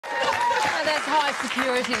Now, there's high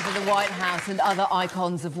security for the White House and other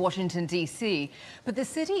icons of Washington, D.C. But the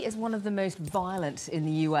city is one of the most violent in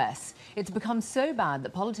the U.S. It's become so bad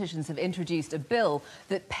that politicians have introduced a bill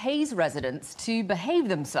that pays residents to behave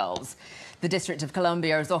themselves. The District of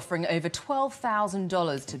Columbia is offering over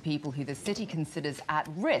 $12,000 to people who the city considers at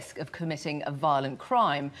risk of committing a violent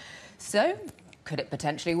crime. So, could it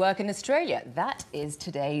potentially work in Australia? That is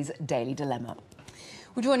today's Daily Dilemma.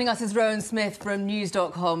 Well, joining us is Rowan Smith from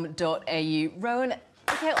news.com.au. Rowan,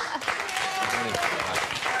 okay,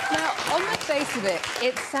 now, on the face of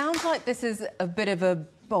it sounds like this is a bit of a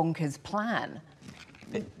bonkers plan.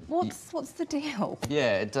 What's the deal?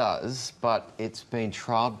 Yeah, it does, but it's been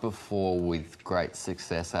trialled before with great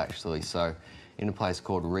success, actually. So, in a place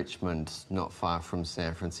called Richmond, not far from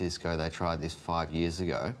San Francisco, they tried this 5 years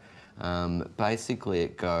ago. Basically,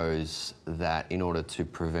 it goes that in order to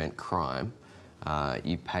prevent crime,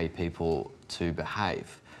 you pay people to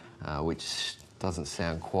behave, which doesn't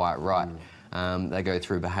sound quite right. They go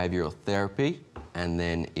through behavioural therapy, and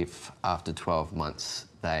then if after 12 months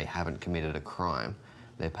they haven't committed a crime,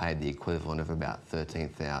 they're paid the equivalent of about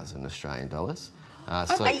 13,000 Australian dollars. I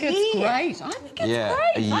think it's great. I think it's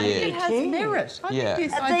great. I think it has merit. I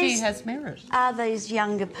think this idea has merit. Are these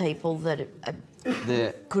younger people that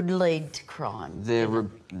could lead to crime?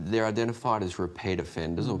 They're identified as repeat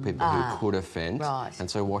offenders or people who could offend. Right. And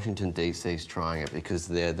so Washington, D.C. is trying it because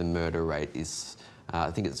there the murder rate is,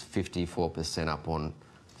 I think it's 54% up on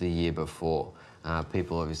the year before.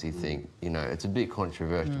 People obviously think, you know, it's a bit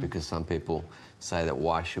controversial because some people say that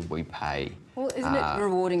why should we pay... Well, isn't it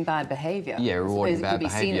rewarding bad behaviour? Yeah, rewarding bad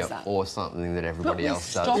behaviour or something that everybody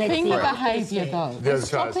else does. Stopping the behaviour, though. We're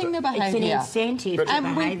stopping the behaviour. It's an incentive to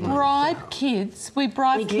and behave. We bribe kids. We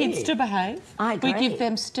bribe kids to behave. I agree. We give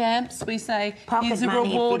them stamps. We say, here's a money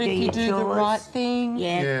reward if you do the right thing.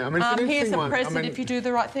 Yeah. I mean, it's an here's interesting a one. present if you do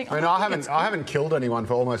the right thing. I mean, I haven't killed anyone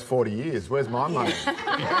for almost 40 years. Where's my money?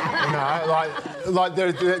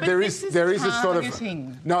 There is a sort of...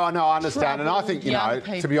 No, I understand. And I think, you know,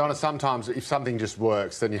 to be honest, sometimes if something just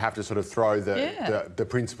works, then you have to sort of throw the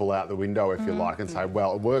principle out the window, if you like, and say,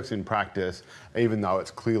 well, it works in practice, even though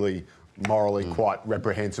it's clearly morally quite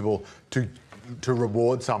reprehensible to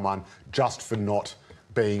reward someone just for not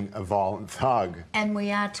being a violent thug. And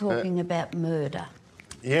we are talking about murder.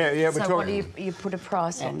 Yeah, we're so talking... what do you put a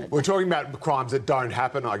price on it? We're talking about crimes that don't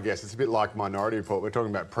happen, I guess. It's a bit like Minority Report. We're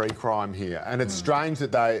talking about pre-crime here. And it's strange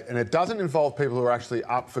that and it doesn't involve people who are actually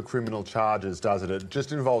up for criminal charges, does it? It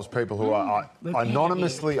just involves people who are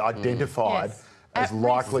anonymously identified as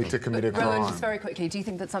likely to commit a crime. Rowan, just very quickly, do you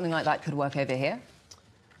think that something like that could work over here?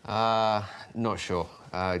 Not sure.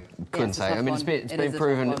 Couldn't say. I mean, it's been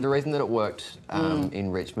proven. The reason that it worked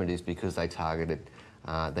in Richmond is because they targeted...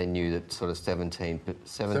 they knew that sort of 17 They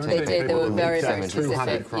people were very, very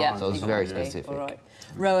specific. Yeah, so it was very specific. All right.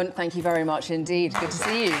 Rowan, thank you very much indeed. Good to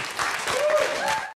see you.